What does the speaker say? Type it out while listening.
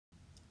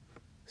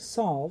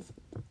Solve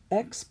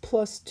x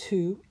plus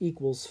 2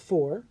 equals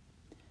 4,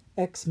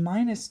 x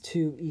minus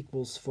 2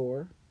 equals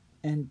 4,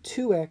 and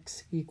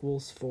 2x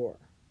equals 4.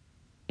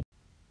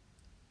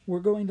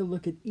 We're going to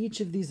look at each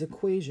of these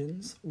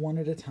equations one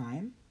at a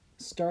time,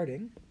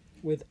 starting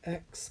with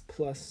x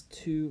plus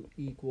 2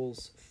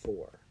 equals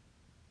 4.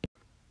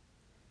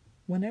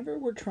 Whenever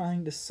we're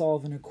trying to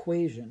solve an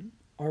equation,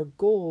 our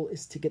goal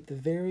is to get the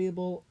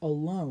variable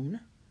alone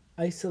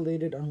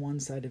isolated on one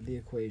side of the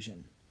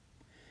equation.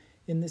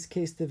 In this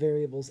case, the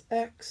variable's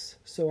x,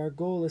 so our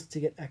goal is to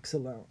get x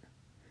alone.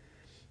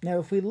 Now,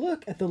 if we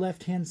look at the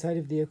left-hand side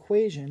of the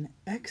equation,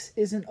 x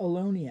isn't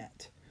alone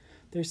yet.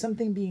 There's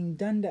something being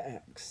done to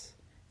x,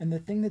 and the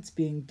thing that's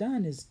being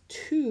done is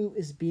 2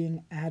 is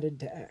being added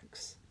to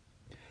x.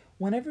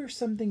 Whenever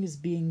something is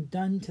being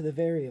done to the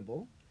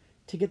variable,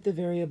 to get the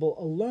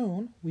variable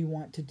alone, we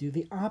want to do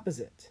the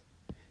opposite.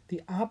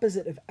 The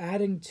opposite of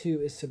adding 2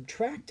 is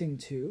subtracting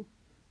 2,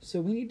 so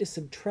we need to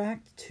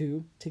subtract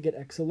 2 to get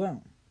x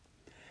alone.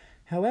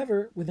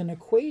 However, with an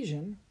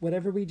equation,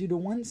 whatever we do to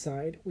one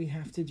side, we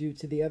have to do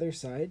to the other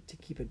side to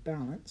keep it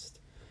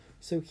balanced.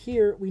 So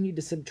here, we need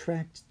to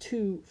subtract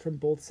 2 from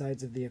both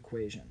sides of the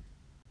equation.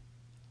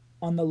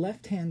 On the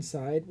left-hand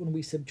side, when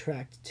we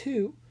subtract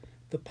 2,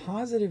 the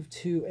positive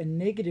 2 and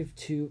negative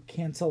 2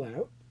 cancel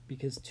out,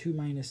 because 2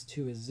 minus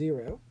 2 is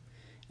 0,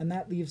 and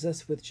that leaves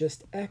us with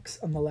just x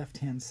on the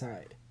left-hand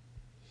side.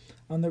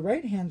 On the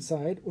right-hand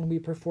side, when we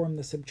perform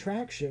the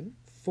subtraction,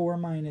 4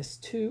 minus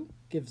 2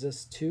 gives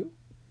us 2.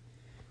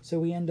 So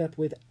we end up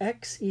with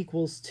x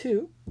equals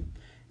 2,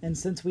 and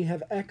since we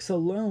have x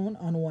alone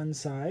on one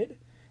side,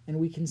 and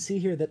we can see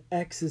here that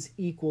x is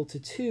equal to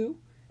 2,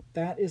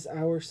 that is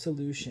our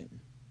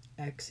solution,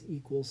 x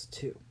equals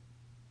 2.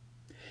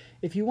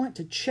 If you want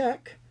to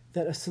check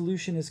that a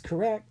solution is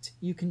correct,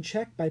 you can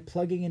check by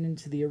plugging it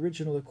into the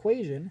original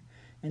equation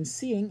and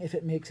seeing if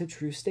it makes a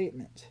true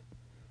statement.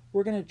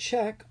 We're going to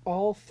check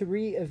all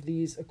 3 of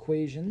these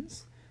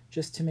equations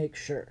just to make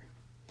sure.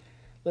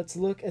 Let's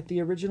look at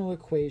the original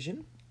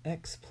equation,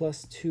 x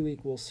plus 2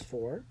 equals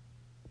 4.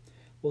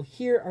 Well,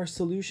 here our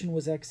solution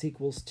was x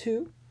equals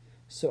 2,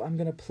 so I'm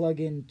going to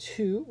plug in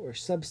 2, or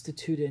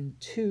substitute in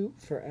 2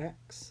 for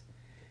x,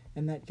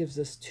 and that gives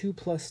us 2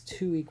 plus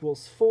 2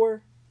 equals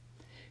 4.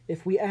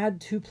 If we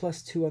add 2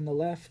 plus 2 on the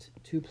left,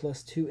 2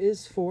 plus 2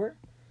 is 4,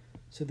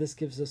 so this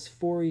gives us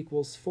 4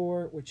 equals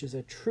 4, which is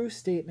a true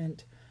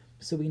statement,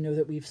 so we know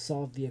that we've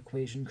solved the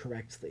equation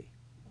correctly.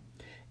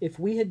 If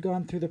we had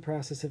gone through the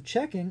process of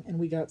checking and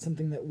we got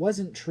something that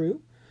wasn't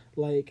true,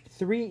 like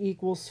 3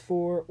 equals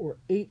 4 or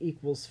 8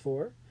 equals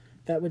 4,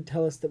 that would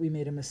tell us that we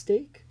made a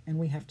mistake and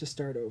we have to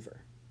start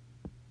over.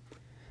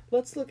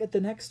 Let's look at the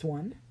next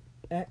one,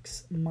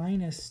 x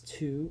minus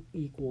 2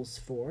 equals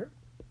 4.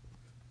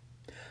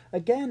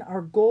 Again,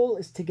 our goal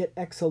is to get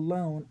x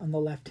alone on the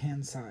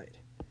left-hand side.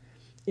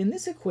 In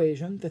this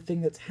equation, the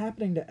thing that's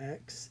happening to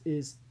x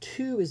is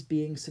 2 is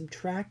being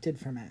subtracted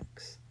from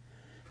x.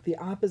 The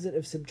opposite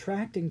of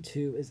subtracting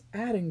 2 is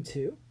adding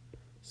 2,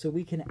 so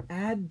we can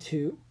add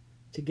 2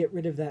 to get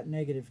rid of that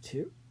negative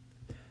 2.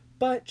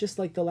 But just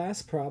like the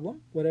last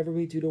problem, whatever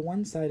we do to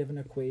one side of an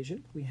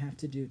equation, we have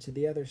to do to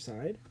the other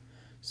side.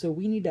 So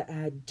we need to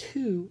add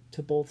 2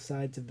 to both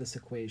sides of this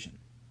equation.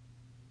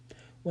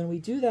 When we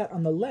do that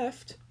on the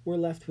left, we're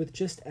left with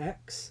just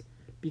x,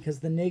 because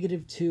the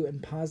negative 2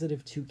 and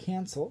positive 2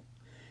 cancel.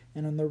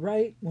 And on the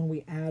right, when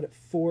we add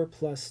 4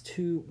 plus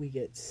 2, we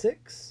get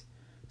 6.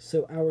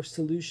 So our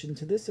solution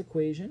to this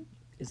equation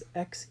is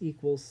x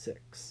equals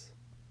 6.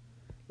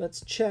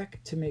 Let's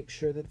check to make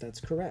sure that that's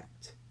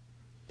correct.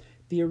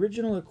 The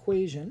original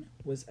equation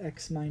was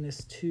x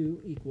minus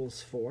 2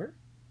 equals 4.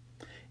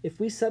 If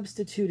we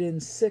substitute in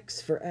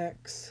 6 for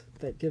x,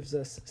 that gives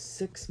us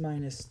 6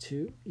 minus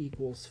 2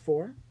 equals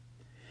 4.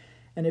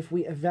 And if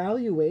we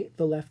evaluate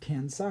the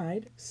left-hand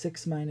side,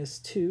 6 minus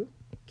 2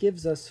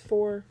 gives us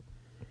 4.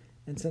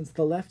 And since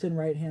the left and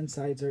right-hand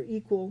sides are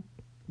equal,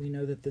 we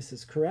know that this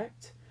is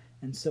correct.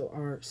 And so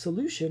our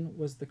solution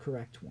was the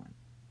correct one.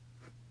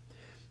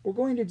 We're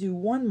going to do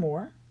one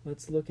more.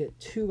 Let's look at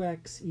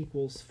 2x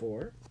equals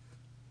 4.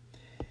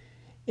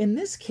 In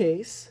this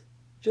case,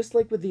 just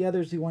like with the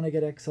others, we want to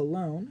get x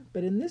alone,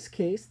 but in this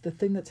case, the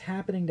thing that's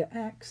happening to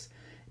x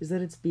is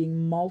that it's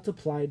being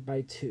multiplied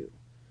by 2.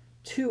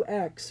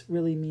 2x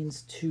really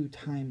means 2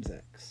 times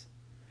x.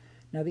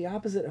 Now the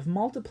opposite of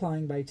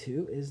multiplying by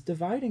 2 is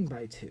dividing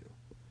by 2.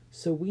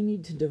 So we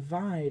need to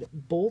divide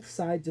both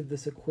sides of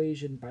this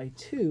equation by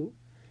 2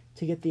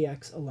 to get the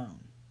x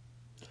alone.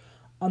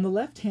 On the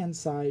left-hand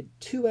side,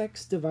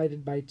 2x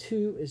divided by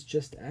 2 is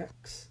just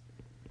x.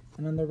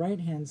 And on the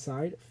right-hand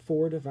side,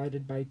 4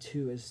 divided by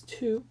 2 is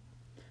 2.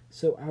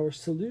 So our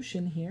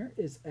solution here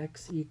is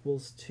x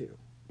equals 2.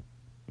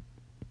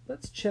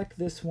 Let's check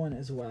this one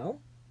as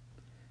well.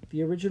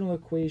 The original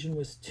equation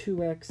was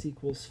 2x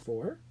equals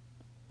 4.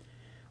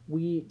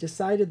 We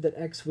decided that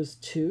x was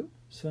 2,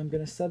 so I'm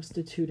going to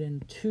substitute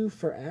in 2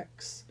 for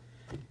x.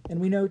 And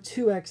we know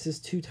 2x is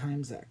 2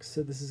 times x,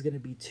 so this is going to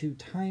be 2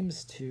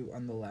 times 2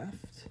 on the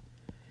left.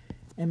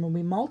 And when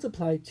we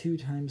multiply 2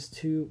 times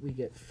 2, we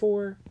get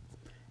 4.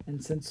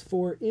 And since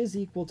 4 is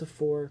equal to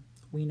 4,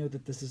 we know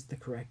that this is the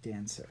correct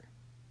answer.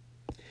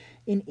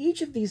 In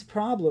each of these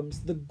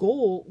problems, the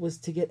goal was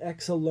to get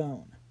x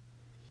alone.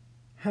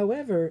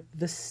 However,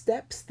 the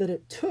steps that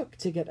it took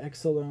to get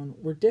x alone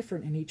were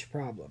different in each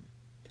problem.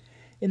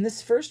 In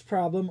this first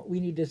problem,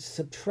 we needed to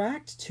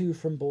subtract 2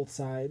 from both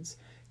sides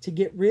to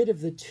get rid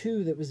of the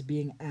 2 that was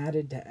being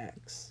added to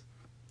x.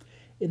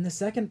 In the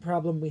second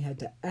problem, we had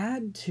to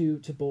add 2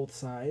 to both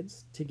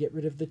sides to get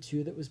rid of the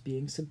 2 that was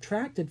being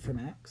subtracted from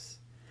x.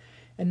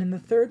 And in the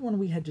third one,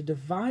 we had to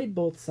divide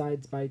both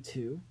sides by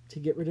 2 to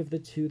get rid of the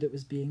 2 that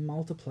was being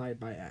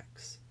multiplied by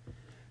x.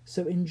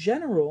 So in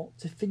general,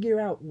 to figure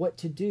out what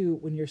to do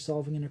when you're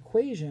solving an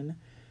equation,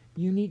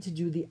 you need to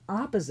do the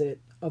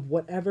opposite of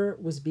whatever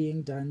was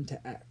being done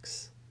to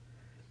x.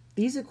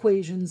 These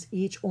equations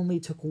each only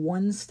took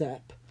one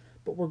step,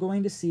 but we're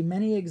going to see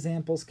many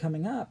examples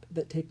coming up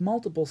that take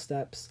multiple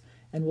steps,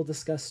 and we'll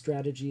discuss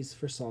strategies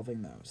for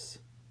solving those.